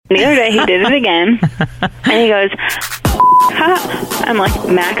The other day he did it again, and he goes, ha. I'm like,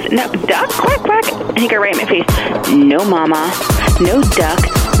 Max, no, duck, quack, quack. And he goes right in my face, no, mama, no duck,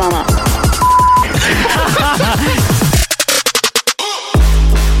 mama.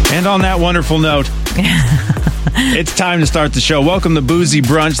 And on that wonderful note, it's time to start the show. Welcome to Boozy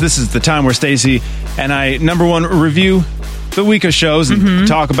Brunch. This is the time where Stacey and I, number one, review the week of shows and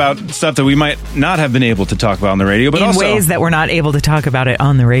talk about stuff that we might not have been able to talk about on the radio, but in also ways that we're not able to talk about it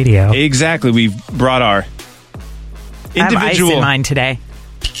on the radio. Exactly. We've brought our individual I have ice in mine today.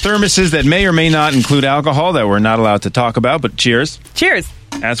 Thermoses that may or may not include alcohol that we're not allowed to talk about, but cheers. Cheers.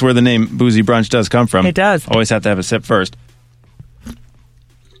 That's where the name Boozy Brunch does come from. It does. Always have to have a sip first.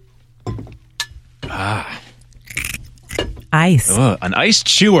 Ice. Ugh, an ice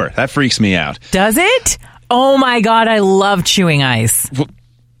chewer. That freaks me out. Does it? Oh my God, I love chewing ice. Well,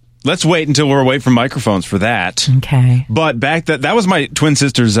 let's wait until we're away from microphones for that. Okay. But that was my twin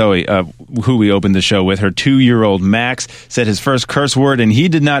sister Zoe, who we opened the show with. Her 2-year-old Max said his first curse word, and he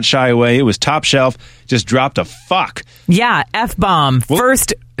did not shy away. It was top shelf. Just dropped a fuck. Yeah, F-bomb. Well,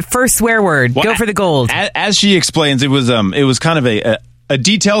 first swear word. Well, go for the gold. As she explains, it was kind of a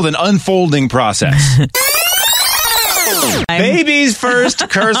detailed and unfolding process. Baby's first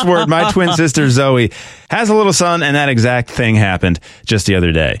curse word. My twin sister Zoe has a little son, and that exact thing happened just the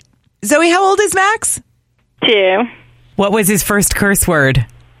other day. Zoe, how old is Max? 2. What was his first curse word?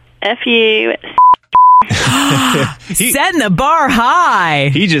 Nephew. Setting the bar high.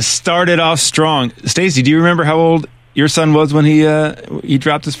 He just started off strong. Stacey, do you remember how old your son was when he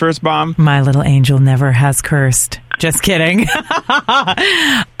dropped his first bomb? My little angel never has cursed. Just kidding.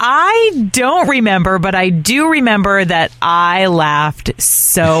 I don't remember, but I do remember that I laughed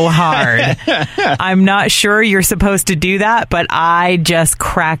so hard. I'm not sure you're supposed to do that, but I just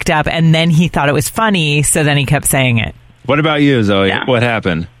cracked up, and then he thought it was funny, so then he kept saying it. What about you, Zoe? Yeah. What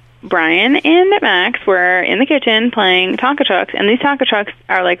happened? Brian and Max were in the kitchen playing Tonka trucks, and these Tonka trucks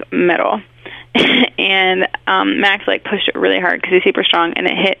are like metal. And Max like pushed it really hard because he's super strong, and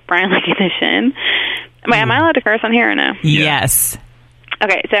it hit Brian like in the shin. Wait, am I allowed to curse on here or no? Yes.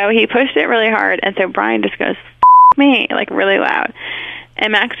 Okay, so he pushed it really hard, and so Brian just goes, F me, like really loud.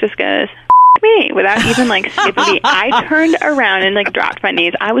 And Max just goes, F me, without even like skipping a beat. I turned around and like dropped my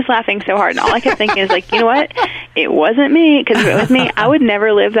knees. I was laughing so hard, and all I kept thinking is like, you know what? It wasn't me, because if it was me, I would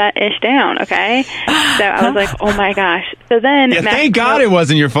never live that ish down, okay? So I was like, oh my gosh. So then Yeah, Max thank God it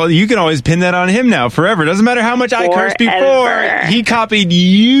wasn't your fault. You can always pin that on him now forever. Doesn't matter how much I cursed before. He copied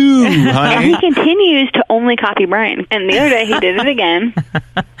you, honey. And he continues to only copy Brian. And the other day he did it again,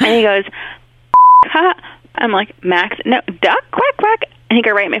 and he goes, ha. I'm like, Max, no, duck, quack, quack. And he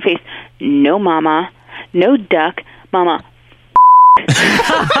goes right in my face, no, mama, no duck, mama.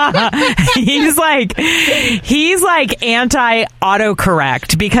 He's like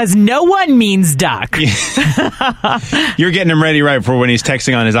anti-autocorrect because no one means duck. You're getting him ready right for when he's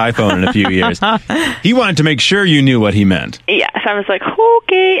texting on his iPhone in a few years. He wanted to make sure you knew what he meant. Yeah, so I was like,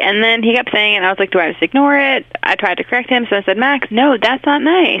 okay. And then he kept saying it, and I was like, do I just ignore it? I tried to correct him, so I said, Max, no, that's not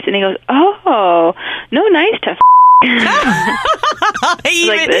nice. And he goes, oh, no nice to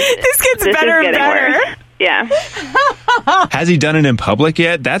Even, this gets better and better. Worse. Yeah. Has he done it in public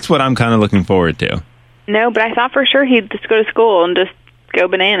yet? That's what I'm kind of looking forward to. No, but I thought for sure he'd just go to school and just go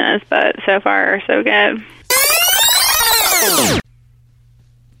bananas, but so far, so good.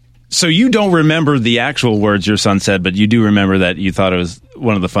 So you don't remember the actual words your son said, but you do remember that you thought it was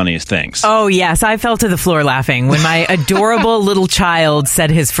one of the funniest things. Oh, yes. I fell to the floor laughing when my adorable little child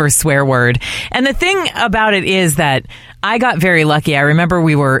said his first swear word. And the thing about it is that I got very lucky. I remember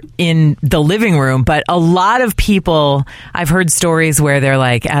we were in the living room, but a lot of people, I've heard stories where they're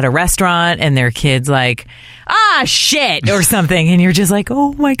like at a restaurant and their kid's like, ah, shit, or something. And you're just like,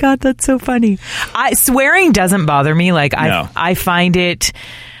 oh my God, that's so funny. Swearing doesn't bother me. Like, No. I find it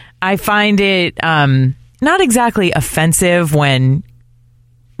not exactly offensive when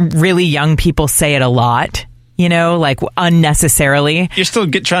really young people say it a lot, you know, like unnecessarily. You're still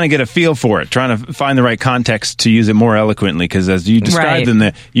trying to get a feel for it, trying to find the right context to use it more eloquently, because as you describe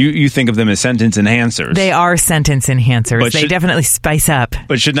them, you think of them as sentence enhancers. They are sentence enhancers. But they definitely spice up.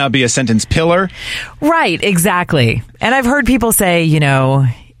 But should not be a sentence pillar. Right, exactly. And I've heard people say, you know,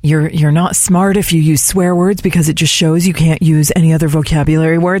 you're not smart if you use swear words because it just shows you can't use any other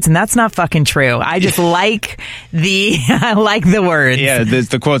vocabulary words, and that's not fucking true. I just like the words. Yeah,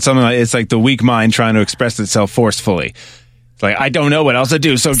 the quote something like, it's like the weak mind trying to express itself forcefully. It's like, I don't know what else to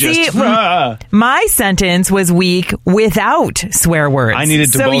do, so just... My sentence was weak without swear words. I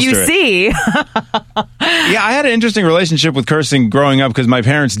needed to bolster it. So you see... Yeah, I had an interesting relationship with cursing growing up because my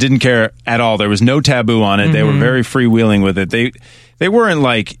parents didn't care at all. There was no taboo on it. Mm-hmm. They were very freewheeling with it. They they weren't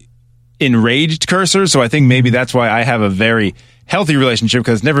like enraged cursors. So I think maybe that's why I have a very healthy relationship,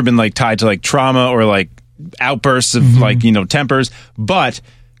 because it's never been like tied to like trauma or like outbursts of like, you know, tempers. But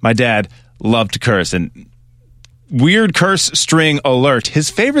my dad loved to curse, and weird curse string alert.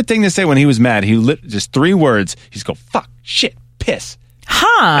 His favorite thing to say when he was mad, just 3 words. He'd go, fuck, shit, piss.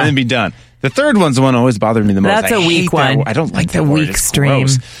 And then be done. The third one's the one that always bothered me the most. That's a weak one. I don't like that word. Weak It's stream.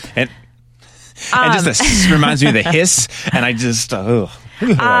 gross. And just reminds me of the hiss, and I just the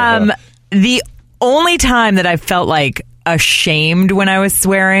only time that I felt like ashamed when I was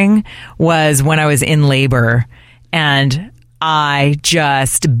swearing was when I was in labor, and I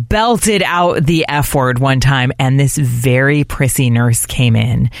just belted out the F word one time, and this very prissy nurse came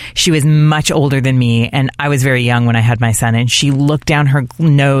in. She was much older than me, and I was very young when I had my son, and she looked down her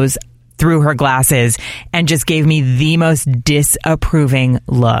nose through her glasses and just gave me the most disapproving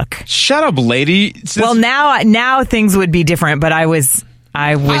look. Shut up, lady. Well, now things would be different, but I was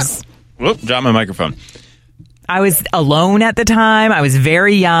Whoop, drop my microphone. I was alone at the time. I was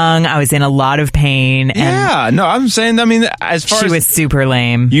very young. I was in a lot of pain. And I'm saying, I mean, as far as... She was super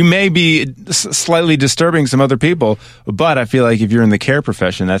lame. You may be slightly disturbing some other people, but I feel like if you're in the care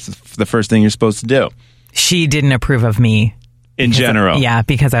profession, that's the first thing you're supposed to do. She didn't approve of me. In general.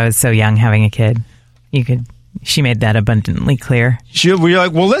 Because I was so young having a kid. She made that abundantly clear. You're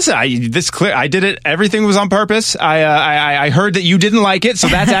like, well, listen, I did it. Everything was on purpose. I heard that you didn't like it, so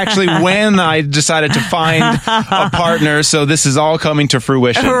that's actually when I decided to find a partner. So this is all coming to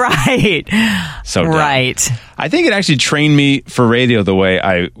fruition. Right. So dumb. Right. I think it actually trained me for radio the way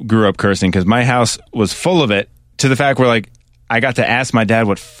I grew up cursing, because my house was full of it, to the fact where like I got to ask my dad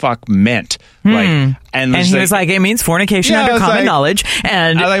what fuck meant. Like, and he was like, it means fornication under common knowledge.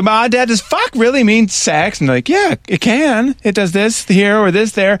 And I was like, my dad, does fuck really mean sex? And they're like, yeah, it can. It does this here or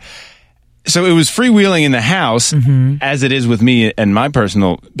this there. So it was freewheeling in the house, as it is with me and my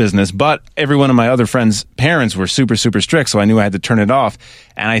personal business. But every one of my other friends' parents were super, super strict, so I knew I had to turn it off.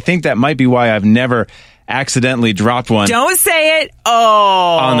 And I think that might be why I've never accidentally dropped one. Don't say it.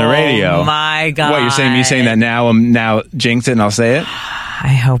 Oh, on the radio. My God. What, you're saying me saying that now? I'm now jinx it and I'll say it?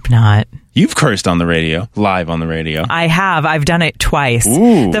 I hope not. You've cursed on the radio, live on the radio. I have. I've done it twice.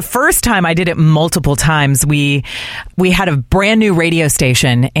 Ooh. The first time I did it multiple times. We had a brand new radio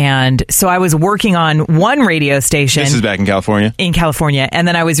station, and so I was working on one radio station. This is back in California? In California. And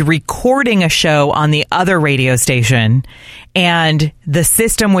then I was recording a show on the other radio station, and the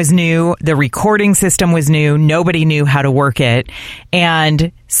system was new. The recording system was new. Nobody knew how to work it.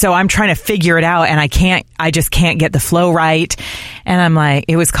 And so I'm trying to figure it out, and I just can't get the flow right. And I'm like,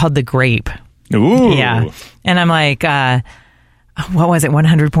 it was called The Grape. Ooh. Yeah. And I'm like, what was it?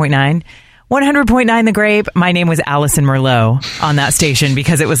 100.9? 100.9 The Grape. My name was Allison Merlot on that station,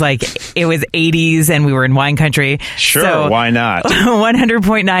 because it was 80s and we were in wine country. Sure. So, why not?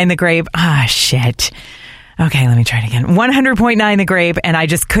 100.9 The Grape. Shit. Okay, let me try it again. 100.9 The Grape. And I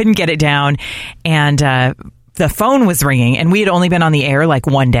just couldn't get it down. And, the phone was ringing, and we had only been on the air like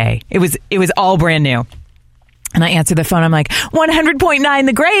one day. It was all brand new. And I answered the phone. I'm like, 100.9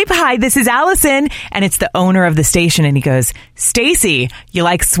 The Grape. Hi, this is Allison. And it's the owner of the station. And he goes, Stacy, you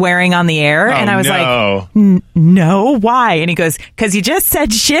like swearing on the air? Oh, and I was like, no, why? And he goes, because you just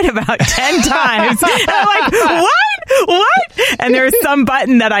said shit about 10 times. And I'm like, what? And there was some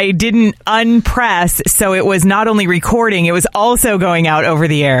button that I didn't unpress. So it was not only recording, it was also going out over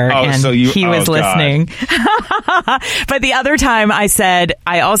the air. Oh, and so he was listening. But the other time I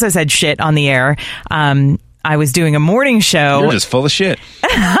also said shit on the air. I was doing a morning show. You're just full of shit.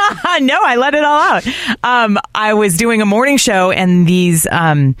 No, I let it all out. I was doing a morning show, and these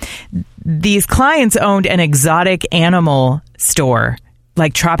clients owned an exotic animal store,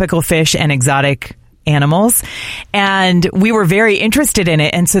 like tropical fish and exotic animals. And we were very interested in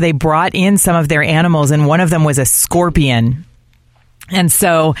it. And so they brought in some of their animals, and one of them was a scorpion. And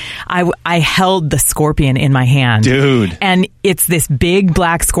so I held the scorpion in my hand. Dude. And it's this big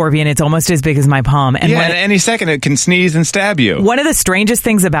black scorpion. It's almost as big as my palm. And yeah, and any second it can sneeze and stab you. One of the strangest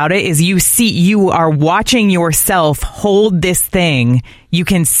things about it is you are watching yourself hold this thing. You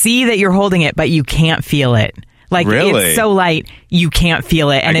can see that you're holding it, but you can't feel it. Like, really? It's so light, you can't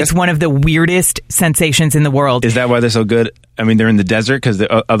feel it. And it's one of the weirdest sensations in the world. Is that why they're so good? I mean, they're in the desert because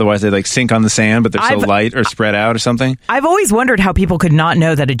otherwise they like sink on the sand, but they're so light or spread out or something? I've always wondered how people could not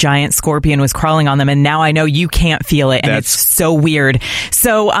know that a giant scorpion was crawling on them. And now I know you can't feel it. And it's so weird.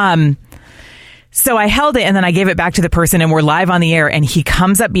 So I held it, and then I gave it back to the person, and we're live on the air, and he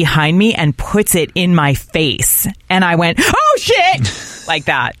comes up behind me and puts it in my face. And I went, oh shit! Like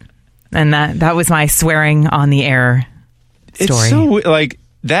that. And that was my swearing on the air story. It's so, like,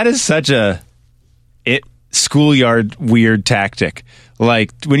 that is such a... schoolyard weird tactic.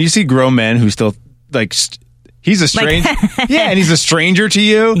 Like when you see grown men who still like he's a stranger, and he's a stranger to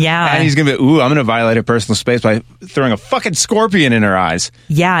you, and he's gonna be, I'm gonna violate her personal space by throwing a fucking scorpion in her eyes.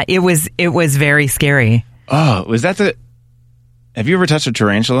 Yeah, it was very scary. Oh, was that have you ever touched a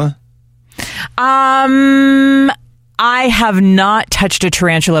tarantula? I have not touched a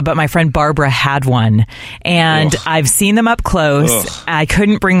tarantula, but my friend Barbara had one, and I've seen them up close. Ugh. I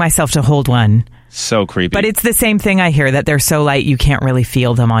couldn't bring myself to hold one. So creepy. But it's the same thing, I hear, that they're so light you can't really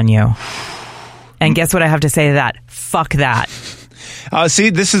feel them on you. And guess what I have to say to that? Fuck that.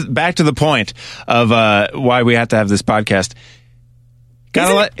 See, this is back to the point of why we have to have this podcast.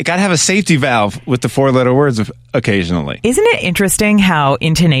 Gotta have a safety valve with the 4-letter words occasionally. Isn't it interesting how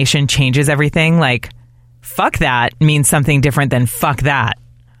intonation changes everything? Like, fuck that means something different than fuck that.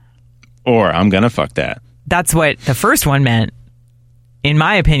 Or I'm gonna fuck that. That's what the first one meant, in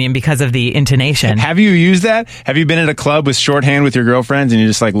my opinion, because of the intonation. Have you used that? Have you been at a club with shorthand with your girlfriends and you're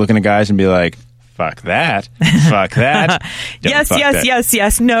just like looking at guys and be like, fuck that, fuck that. Yes,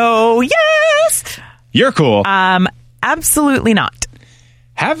 no, yes. You're cool. Absolutely not.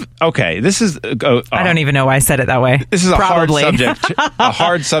 This is... I don't even know why I said it that way. This is a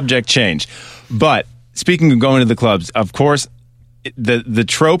hard subject change. But speaking of going to the clubs, of course, the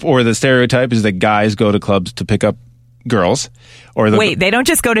trope or the stereotype is that guys go to clubs to pick up girls. Wait, they don't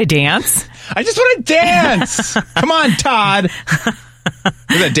just go to dance? I just want to dance. Come on, Todd. Look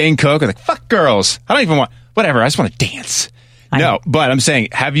at that Dane Cook. I'm like, fuck girls. I don't even want... Whatever, I just want to dance. No, but I'm saying,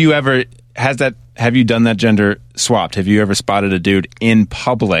 have you done that gender swapped? Have you ever spotted a dude in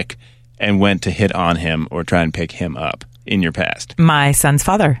public and went to hit on him or try and pick him up in your past? My son's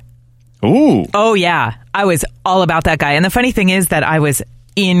father. Ooh. Oh, yeah. I was all about that guy. And the funny thing is that I was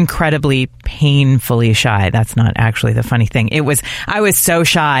incredibly painfully shy. That's not actually the funny thing. I was so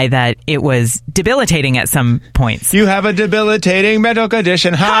shy that it was debilitating at some points. You have a debilitating mental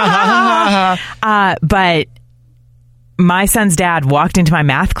condition. Ha, ha, ha, ha, ha. But my son's dad walked into my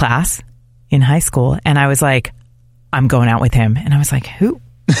math class in high school, and I was like, I'm going out with him. And I was like, who?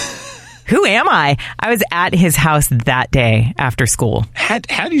 Who am I? I was at his house that day after school. How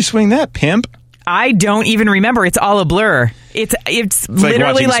do you swing that, pimp? I don't even remember. It's all a blur. It's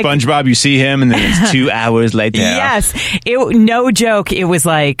literally like watching SpongeBob. You see him, and then it's 2 hours later. Yes, no joke. It was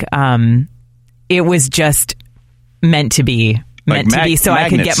like it was just meant to be, so magnets. I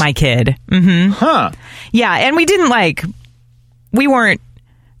could get my kid. Mm-hmm. Huh? Yeah, and we weren't.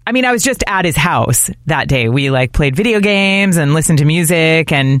 I mean, I was just at his house that day. We played video games and listened to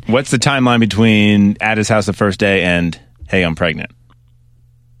music. And what's the timeline between at his house the first day and hey, I'm pregnant?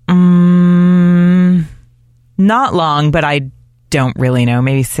 Not long, but I don't really know.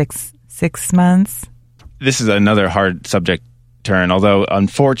 Maybe six months. This is another hard subject turn, although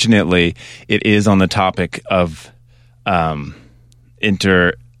unfortunately it is on the topic of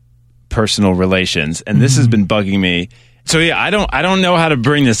interpersonal relations, and this has been bugging me. So yeah, I don't know how to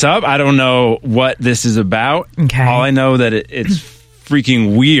bring this up. I don't know what this is about. Okay. All I know that it's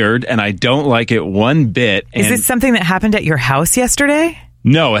freaking weird, and I don't like it one bit. Is this something that happened at your house yesterday?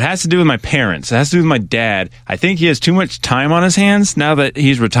 No, it has to do with my parents. It has to do with my dad. I think he has too much time on his hands now that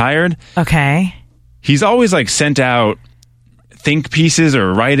he's retired. Okay. He's always sent out think pieces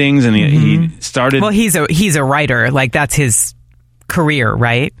or writings, and he started... Well, he's a writer. That's his career,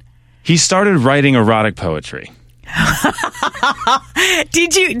 right? He started writing erotic poetry.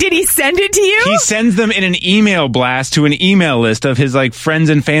 Did he send it to you? He sends them in an email blast to an email list of his friends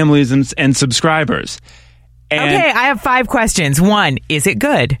and families and subscribers. And okay, I have 5 questions. 1, is it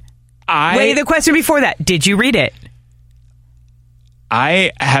good? Wait, the question before that, did you read it?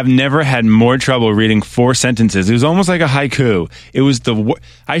 I have never had more trouble reading 4 sentences. It was almost like a haiku. It was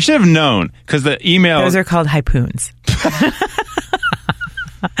I should have known, because the email... Those are called haipoons.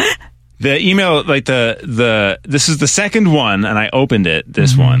 The email, this is the second one, and I opened it,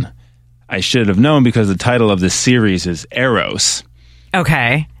 this one. I should have known because the title of this series is Eros.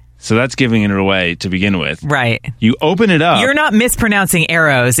 Okay. So that's giving it away to begin with. Right. You open it up. You're not mispronouncing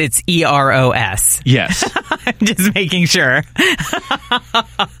arrows. It's EROS. Yes. I'm just making sure.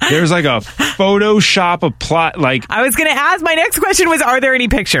 There's a Photoshop of plot. I was going to ask, my next question was, are there any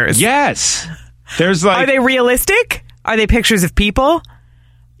pictures? Yes. There's Are they realistic? Are they pictures of people?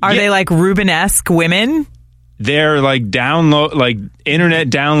 Are they Rubenesque women? They're internet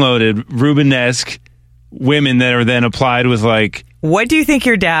downloaded Rubenesque women that are then applied with What do you think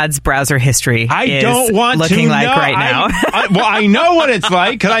your dad's browser history is looking like right now? I know what it's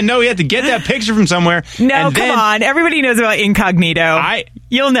like because I know he had to get that picture from somewhere. No, come on. Everybody knows about incognito.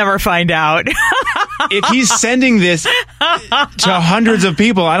 You'll never find out. If he's sending this to hundreds of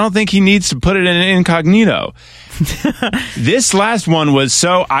people, I don't think he needs to put it in incognito. This last one was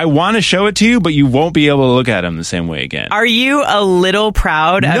I want to show it to you, but you won't be able to look at him the same way again. Are you a little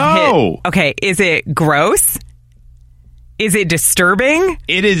proud of No. Okay, is it gross? Is it disturbing?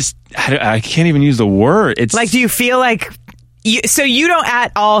 It is. I can't even use the word. It's like, do you feel like so you don't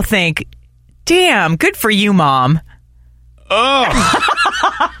at all think, damn, good for you, Mom? Ugh.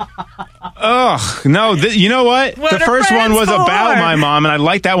 Ugh. No, you know what? What the first one was about my mom, and I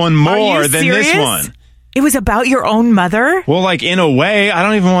like that one more than serious? this one. It was about your own mother? Well, like, in a way, I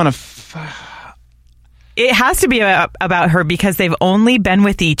don't even want to... It has to be about her because they've only been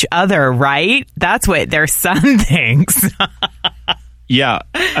with each other, right? That's what their son thinks. Yeah,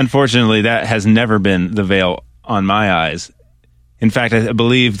 unfortunately, that has never been the veil on my eyes. In fact, I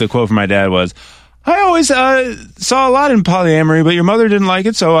believe the quote from my dad was, I always saw a lot in polyamory, but your mother didn't like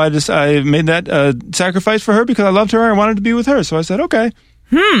it, so I made that sacrifice for her because I loved her and I wanted to be with her. So I said, okay.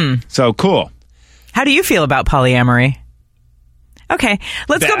 So, cool. How do you feel about polyamory? Okay,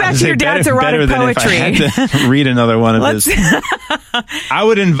 let's go back to your dad's erotic poetry. If I had to read another one of his. I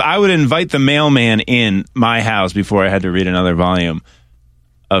would invite the mailman in my house before I had to read another volume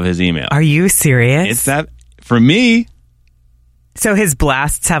of his email. Are you serious? It's that for me. So his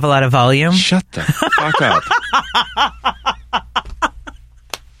blasts have a lot of volume? Shut the fuck up.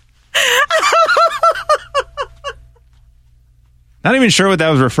 Not even sure what that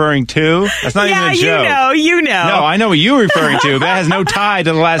was referring to. That's not even a joke. You know. No, I know what you were referring to. That has no tie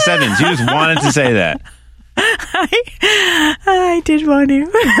to the last sentence. You just wanted to say that. I did want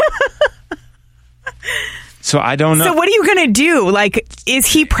to. So I don't know. So what are you going to do? Like, is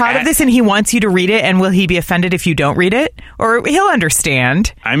he proud of this and he wants you to read it, and will he be offended if you don't read it? Or he'll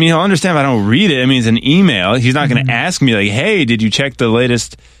understand? I mean, he'll understand if I don't read it. I mean, it's an email. He's not going to ask me, like, hey, did you check the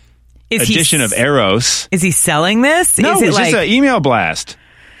latest edition of Eros? Is he selling this? No, is it it's like, just an email blast.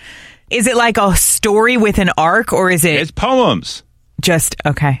 Is it like a story with an arc, or is it... It's poems. Just,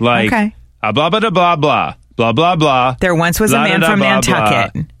 okay. Like, okay. Blah, blah, blah, blah, blah, blah, blah, blah. There once was blah, a man blah, from blah,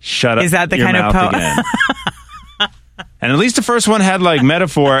 Nantucket. Blah. Shut up. Is that the your kind of mouth poem? Again. And at least the first one had, like,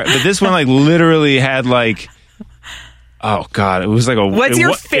 metaphor, but this one, like, literally had, like... Oh, God. It was like a... What's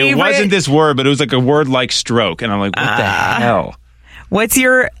your favorite... It wasn't this word, but it was like a word like stroke. And I'm like, what the hell? What's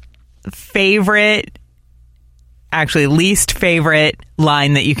your favorite... Actually, least favorite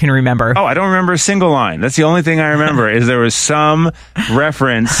line that you can remember? Oh, I don't remember a single line. That's the only thing I remember is there was some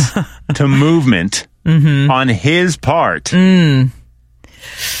reference to movement on his part. Pick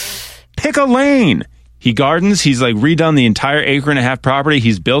a lane. He gardens. He's like redone the entire acre and a half property.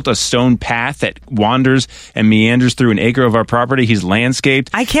 He's built a stone path that wanders and meanders through an acre of our property. He's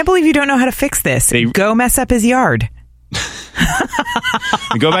landscaped. I can't believe you don't know how to fix this. Go mess up his yard.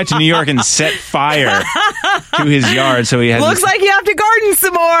 We go back to New York and set fire to his yard so he has... Looks like you have to garden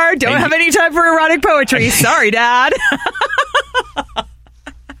some more. Don't have any time for erotic poetry. Sorry, Dad.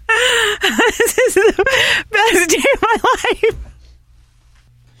 This is the best day of my life.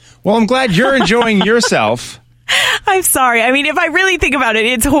 Well, I'm glad you're enjoying yourself. I'm sorry. I mean, if I really think about it,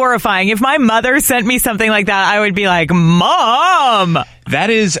 it's horrifying. If my mother sent me something like that, I would be like, Mom! That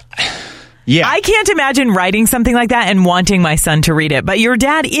is... Yeah. I can't imagine writing something like that and wanting my son to read it. But your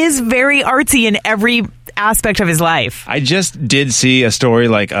dad is very artsy in every aspect of his life. I just did see a story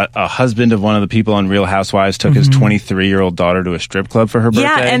like a husband of one of the people on Real Housewives took his 23-year-old daughter to a strip club for her birthday.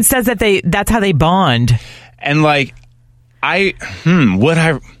 Yeah, and says that that's how they bond. And like, would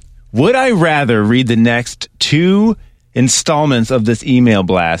I rather read the next 2 installments of this email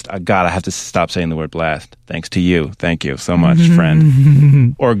blast? God, I have to stop saying the word blast. Thanks to you. Thank you so much,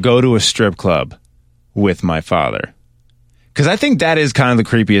 friend. Or go to a strip club with my father. Because I think that is kind of the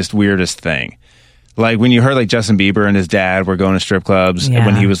creepiest, weirdest thing. Like when you heard like Justin Bieber and his dad were going to strip clubs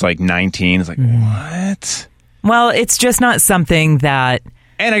when he was like 19. It's like, what? Well, it's just not something that...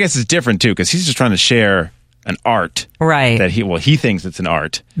 And I guess it's different too, because he's just trying to share an art. Right. That he thinks it's an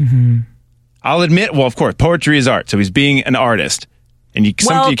art. I'll admit, well, of course, poetry is art. So he's being an artist. And you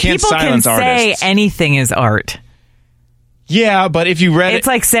can't silence artists. People can say anything is art. Yeah, but if you read it's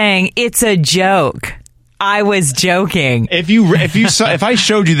like saying, it's a joke. I was joking. If I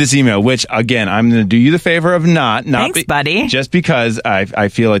showed you this email, which, again, I'm going to do you the favor of not Thanks, buddy. Just because I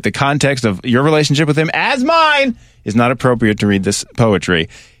feel like the context of your relationship with him, as mine, is not appropriate to read this poetry.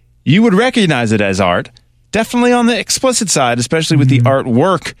 You would recognize it as art. Definitely on the explicit side, especially with the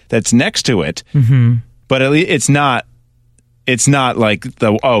artwork that's next to it. But at least it's not like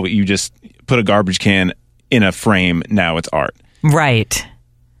you just put a garbage can in a frame, now it's art. Right.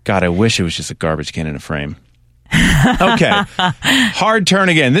 God, I wish it was just a garbage can in a frame. Okay. Hard turn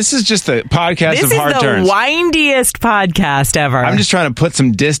again. This is just the podcast of hard turns. This is the windiest podcast ever. I'm just trying to put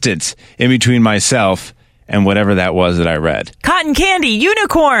some distance in between myself and whatever that was that I read. Cotton candy,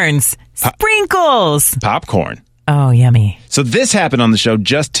 unicorns, sprinkles. Popcorn. Oh, yummy. So this happened on the show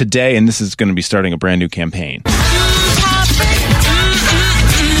just today, and this is going to be starting a brand new campaign.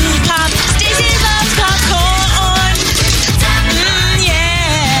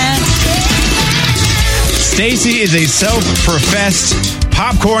 Stacy is a self-professed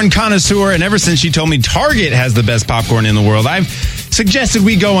popcorn connoisseur, and ever since she told me Target has the best popcorn in the world, I've suggested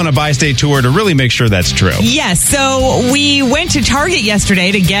we go on a bi-state tour to really make sure that's true. Yes, so we went to Target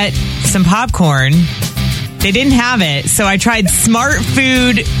yesterday to get some popcorn. They didn't have it, so I tried Smart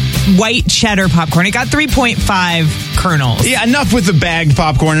Food white cheddar popcorn. It got 3.5 kernels. Yeah, enough with the bagged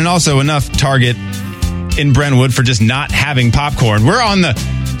popcorn, and also enough Target in Brentwood for just not having popcorn. We're on the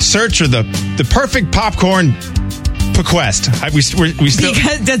search for the perfect popcorn bequest. We still,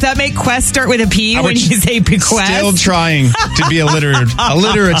 because does that make quest start with a P when you say bequest? Still trying to be alliterative.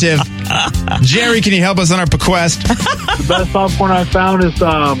 Jerry, can you help us on our bequest? The best popcorn I found is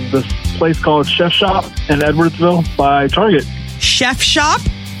this place called Chef Shop in Edwardsville by Target. Chef Shop?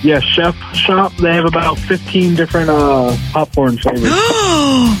 Yes, Chef Shop. They have about 15 different popcorn flavors.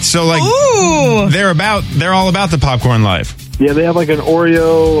 So, like, they're all about the popcorn life. Yeah, they have like an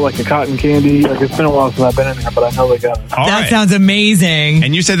Oreo, like a cotton candy. Like, it's been a while since I've been in there, but I know they got it. That sounds amazing.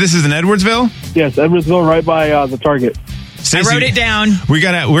 And you said this is in Edwardsville? Yes, Edwardsville, right by the Target. Stacey, I wrote it down. We're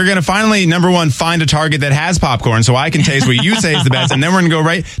gonna finally, number one, find a Target that has popcorn so I can taste what you say is the best, and then we're gonna go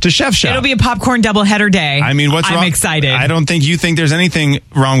right to Chef Shop. It'll be a popcorn doubleheader day. I mean, what's wrong? I'm excited. I don't think you think there's anything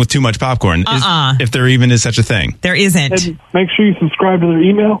wrong with too much popcorn, if there even is such a thing. There isn't. And make sure you subscribe to their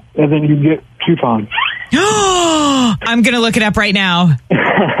email, and then you get coupons. I'm gonna look it up right now.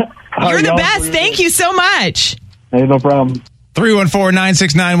 You're the best. Thank you so much. Hey, no problem.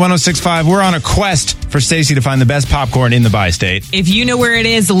 314-969-1065. We're on a quest for Stacy to find the best popcorn in the bi-state. If you know where it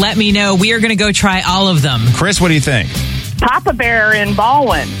is, let me know. We are going to go try all of them. Chris, what do you think? Papa Bear in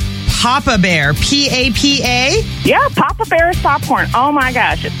Baldwin. Papa Bear. P-A-P-A? Yeah, Papa Bear's popcorn. Oh, my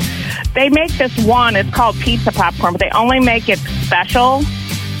gosh. They make this one. It's called pizza popcorn, but they only make it special.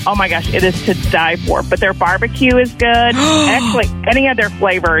 Oh, my gosh. It is to die for. But their barbecue is good. Actually, any of their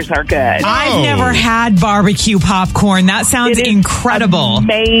flavors are good. I've never had barbecue popcorn. That sounds incredible.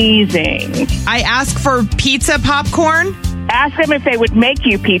 Amazing. I asked for pizza popcorn. Ask them if they would make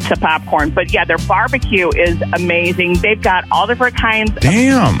you pizza popcorn. But, yeah, their barbecue is amazing. They've got all different kinds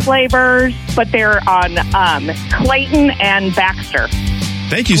of flavors, but they're on Clayton and Baxter.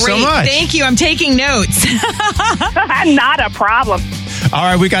 Thank you so much. Thank you. I'm taking notes. Not a problem. All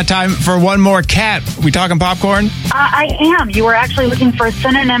right, we got time for one more. Cat, we talking popcorn? I am. You were actually looking for a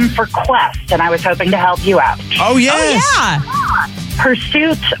synonym for quest, and I was hoping to help you out. Oh, yes. Oh, yeah.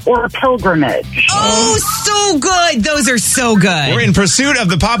 Pursuit or pilgrimage. Oh, so good. Those are so good. We're in pursuit of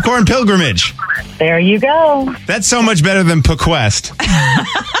the popcorn pilgrimage. There you go. That's so much better than bequest.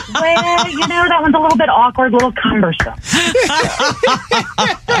 Well, you know, that one's a little bit awkward, a little cumbersome.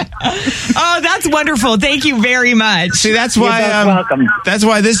 Oh, that's wonderful. Thank you very much. See, that's why You're both welcome. That's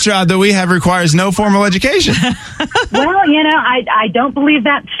why this job that we have requires no formal education. Well, you know, I don't believe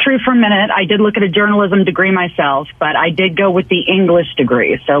that's true for a minute. I did look at a journalism degree myself, but I did go with the English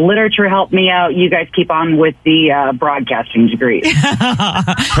degree. So literature helped me out. You guys keep on with the broadcasting degree.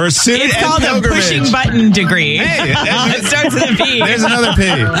 Pursuit It's and called pilgrimage. a pushing button degree. Hey, it starts with a P. There's another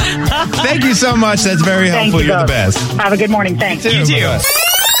P. Thank you so much. That's very helpful. Thank you You're the both. best. Have a good morning. Thanks. You too.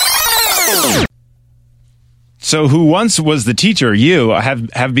 Bye-bye. So who once was the teacher, you,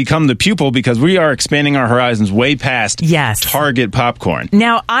 have become the pupil because we are expanding our horizons way past Target popcorn.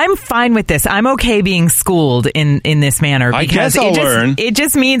 Now, I'm fine with this. I'm okay being schooled in this manner. I guess I'll learn. It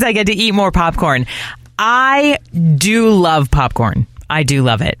just means I get to eat more popcorn. I do love popcorn. I do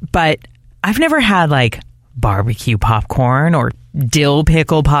love it. But I've never had, like, barbecue popcorn or dill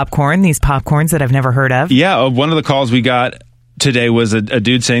pickle popcorn, these popcorns that I've never heard of. Yeah, one of the calls we got today was a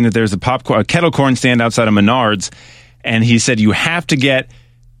dude saying that there's a kettle corn stand outside of Menards, and he said you have to get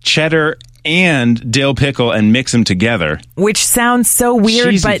cheddar and dill pickle and mix them together. Which sounds so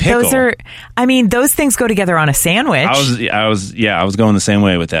weird, Cheesy but pickle. those are, I mean, those things go together on a sandwich. I was going the same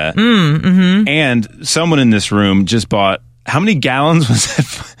way with that. Mm-hmm. And someone in this room just bought, how many gallons was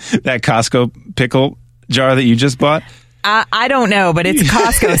that Costco pickle jar that you just bought? I don't know, but it's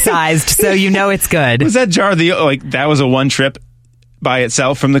Costco sized, so you know it's good. Was that jar that was a one trip by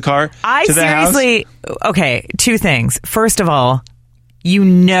itself from the car to the house? Okay, two things. First of all, you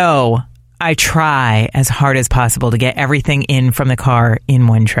know I try as hard as possible to get everything in from the car in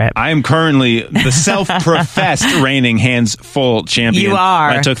one trip. I am currently the self-professed reigning hands full champion. You are.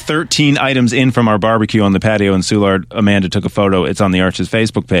 I took 13 items in from our barbecue on the patio in Soulard. Amanda took a photo. It's on the Arch's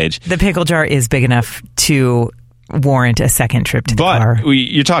Facebook page. The pickle jar is big enough to warrant a second trip to the car. But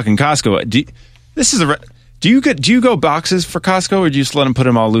you're talking Costco. Do you go boxes for Costco, or do you just let them put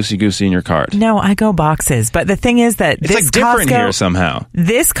them all loosey-goosey in your cart? No, I go boxes. But the thing is that it's this like different Costco, here somehow.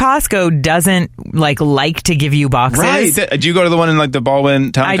 This Costco doesn't like to give you boxes. Right. Do you go to the one in like the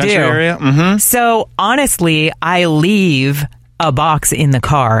Baldwin Town Country area? Mm-hmm. So honestly, I leave a box in the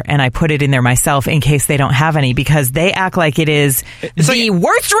car and I put it in there myself in case they don't have any, because they act like it is the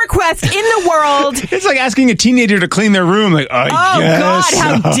worst request in the world. It's like asking a teenager to clean their room. Like, God,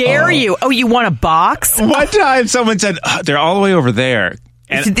 how dare you? Oh, you want a box? One time someone said, they're all the way over there.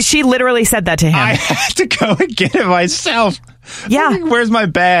 And she literally said that to him. I had to go and get it myself. Yeah. Like, where's my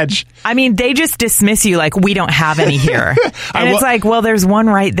badge? I mean, they just dismiss you like, we don't have any here. And it's like, well, there's one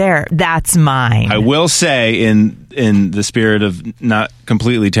right there. That's mine. I will say, in the spirit of not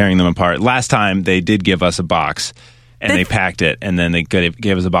completely tearing them apart, last time they did give us a box. And they packed it, and then they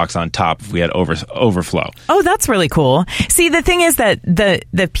gave us a box on top if we had overflow. Oh, that's really cool. See, the thing is that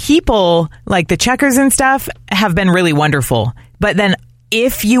the people, like the checkers and stuff, have been really wonderful. But then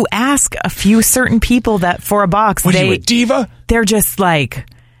if you ask a few certain people that for a box, What are you, a diva? They're just like...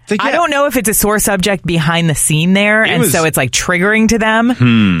 I don't know if it's a sore subject behind the scene there, so it's like triggering to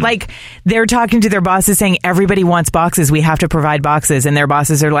them. Like they're talking to their bosses saying everybody wants boxes, we have to provide boxes, and their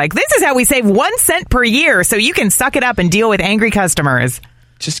bosses are like, this is how we save 1 cent per year, so you can suck it up and deal with angry customers.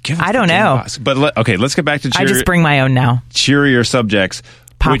 Just give us I don't know. box. But let's get back to I just bring my own now. Cheerier subjects.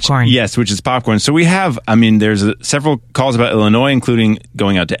 Popcorn. Which is popcorn. So we have, there's several calls about Illinois, including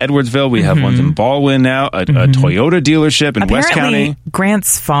going out to Edwardsville. We have ones in Baldwin now, a Toyota dealership in West County.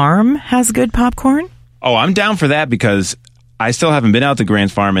 Grant's Farm has good popcorn. Oh, I'm down for that because I still haven't been out to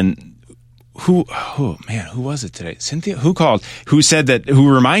Grant's Farm. And who was it today? Cynthia? Who called? Who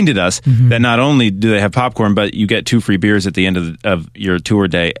reminded us that not only do they have popcorn, but you get 2 free beers at the end of your tour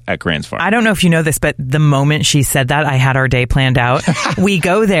day at Grant's Farm. I don't know if you know this, but the moment she said that, I had our day planned out. We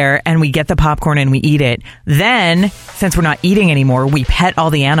go there and we get the popcorn and we eat it. Then, since we're not eating anymore, we pet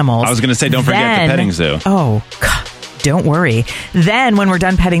all the animals. I was going to say, don't forget the petting zoo. Oh, God. Don't worry. Then, when we're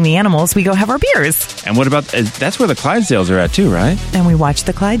done petting the animals, we go have our beers. And what about... that's where the Clydesdales are at, too, right? And we watch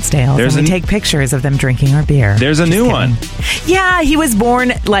the Clydesdales. We take pictures of them drinking our beer. There's a new one. Yeah, he was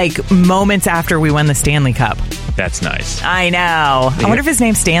born, moments after we won the Stanley Cup. That's nice. I know. I wonder if his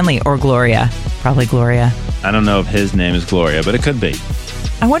name's Stanley or Gloria. Probably Gloria. I don't know if his name is Gloria, but it could be.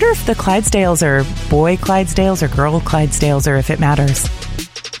 I wonder if the Clydesdales are boy Clydesdales or girl Clydesdales, or if it matters.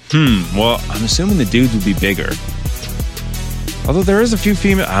 Well, I'm assuming the dudes would be bigger. Although there is a few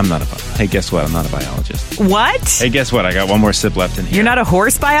female... Hey, guess what? I'm not a biologist. What? Hey, guess what? I got one more sip left in here. You're not a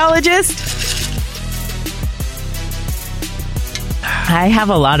horse biologist? I have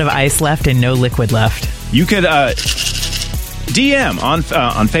a lot of ice left and no liquid left. You could DM on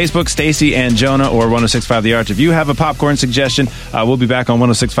Facebook, Stacy and Jonah, or 106.5 The Arch. If you have a popcorn suggestion, we'll be back on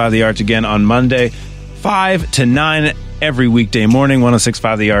 106.5 The Arch again on Monday, 5 to 9 every weekday morning,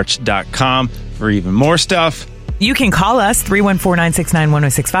 1065thearch.com for even more stuff. You can call us,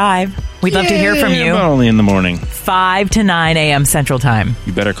 314-969-1065. We'd love to hear from you. But only in the morning. 5 to 9 a.m. Central Time.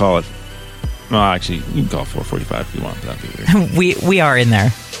 You better call it. Well, actually, you can call 4:45 if you want. That'd be weird. We are in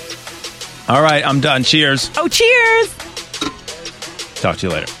there. All right, I'm done. Cheers. Oh, cheers. Talk to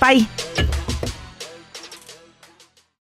you later. Bye.